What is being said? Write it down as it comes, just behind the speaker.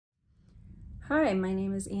Hi, my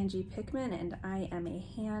name is Angie Pickman and I am a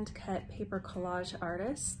hand-cut paper collage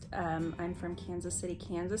artist. I'm from Kansas City,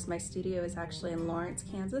 Kansas. My studio is actually in Lawrence,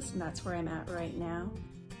 Kansas, and that's where I'm at right now.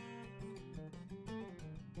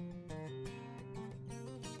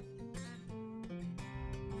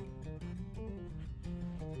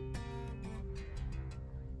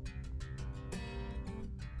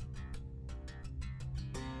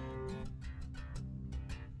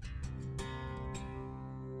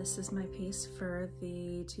 This is my piece for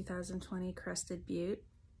the 2020 Crested Butte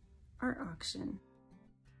art auction.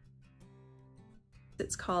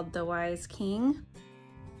 It's called The Wise King.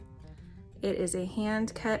 It is a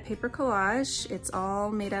hand-cut paper collage. It's all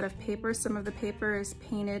made out of paper. Some of the paper is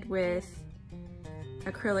painted with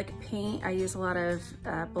acrylic paint. I use a lot of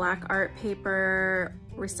black art paper,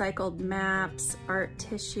 recycled maps, art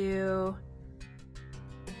tissue.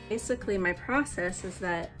 Basically, my process is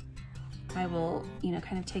that I will,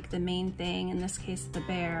 kind of take the main thing, in this case the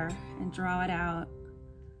bear, and draw it out,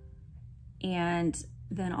 and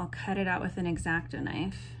then I'll cut it out with an X-Acto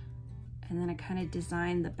knife, and then I kind of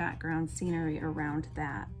design the background scenery around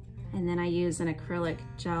that. And then I use an acrylic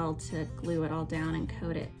gel to glue it all down and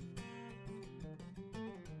coat it.